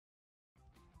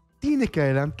tienes que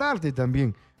adelantarte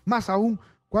también, más aún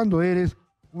cuando eres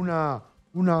una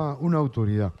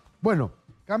autoridad. Bueno,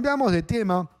 cambiamos de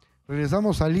tema,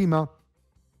 regresamos a Lima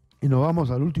y nos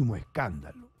vamos al último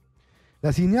escándalo.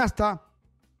 La cineasta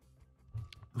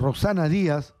Rossana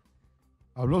Díaz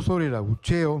habló sobre el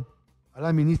abucheo a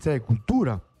la ministra de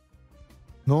Cultura,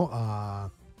 ¿no?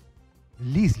 A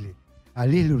Lisle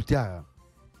Urteaga.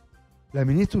 La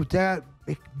ministra Urteaga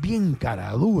es bien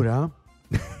caradura,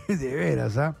 de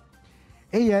veras, ¿ah?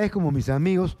 Ella es como mis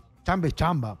amigos, chamba es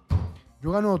chamba.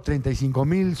 Yo gano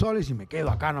 35.000 soles y me quedo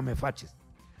acá, no me faches.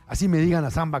 Así me digan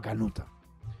a Zamba Canuta.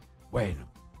 Bueno,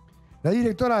 la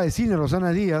directora de cine,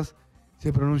 Rossana Díaz,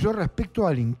 se pronunció respecto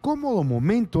al incómodo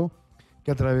momento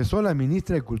que atravesó la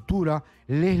ministra de Cultura,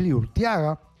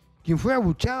 Urteaga, quien fue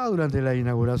abucheada durante la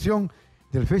inauguración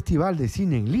del Festival de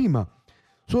Cine en Lima.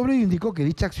 Sobre ello indicó que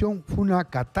dicha acción fue una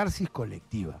catarsis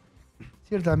colectiva.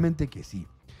 Ciertamente que sí.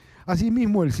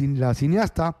 Asimismo, la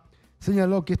cineasta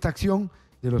señaló que esta acción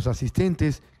de los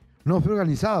asistentes no fue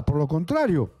organizada, por lo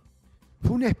contrario,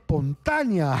 fue una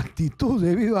espontánea actitud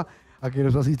debido a que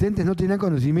los asistentes no tenían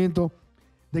conocimiento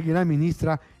de que la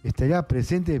ministra estaría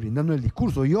presente brindando el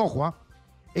discurso. Y ojo,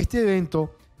 este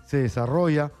evento se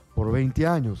desarrolla por 20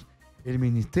 años. El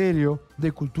Ministerio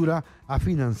de Cultura ha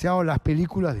financiado las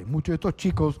películas de muchos de estos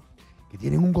chicos que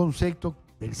tienen un concepto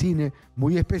del cine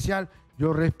muy especial.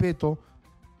 Yo respeto.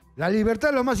 La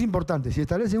libertad es lo más importante. Si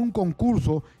establecen un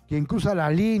concurso que cruza la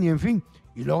línea, en fin,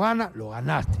 y lo gana, lo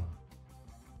ganaste.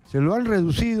 Se lo han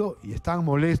reducido y están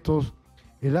molestos.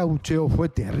 El abucheo fue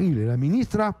terrible. La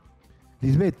ministra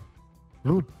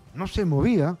Ruth no se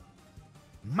movía.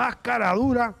 Más cara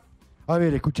dura. A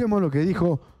ver, escuchemos lo que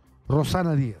dijo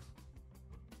Rossana Díaz.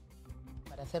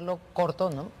 Para hacerlo corto,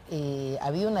 ¿no? Ha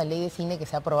habido una ley de cine que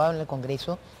se ha aprobado en el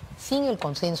Congreso sin el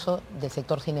consenso del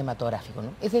sector cinematográfico, ¿no?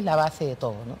 Esa es la base de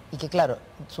todo, ¿no? Y que, claro,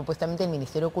 supuestamente el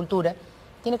Ministerio de Cultura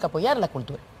tiene que apoyar la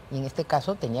cultura. Y en este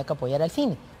caso tenía que apoyar al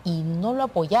cine. Y no lo ha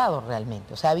apoyado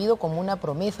realmente. O sea, ha habido como una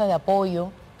promesa de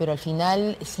apoyo, pero al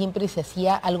final siempre se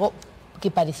hacía algo que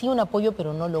parecía un apoyo,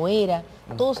 pero no lo era.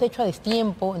 Todo se ha hecho a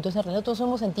destiempo. Entonces, en realidad, todos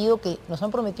hemos sentido que nos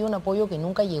han prometido un apoyo que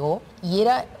nunca llegó. Y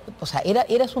era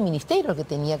su ministerio el que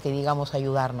tenía que, digamos,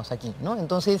 ayudarnos aquí, ¿no?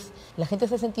 Entonces, la gente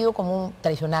se ha sentido como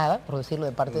traicionada, por decirlo,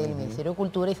 de parte del Ministerio de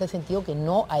Cultura, y se ha sentido que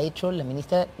no ha hecho la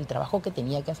ministra el trabajo que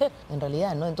tenía que hacer, en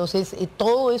realidad, ¿no? Entonces,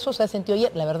 todo eso se ha sentido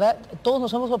ayer. La verdad, todos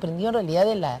nos hemos sorprendido, en realidad,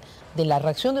 de la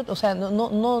reacción. O sea,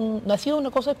 no ha sido una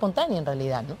cosa espontánea, en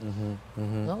realidad,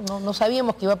 ¿no? No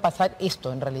sabíamos que iba a pasar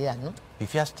esto, en realidad, ¿no?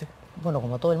 ¿Pifiaste? Bueno,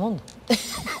 como todo el mundo.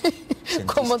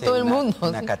 Como todo el mundo.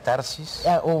 ¿Una catarsis?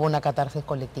 Hubo una catarsis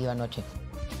colectiva anoche.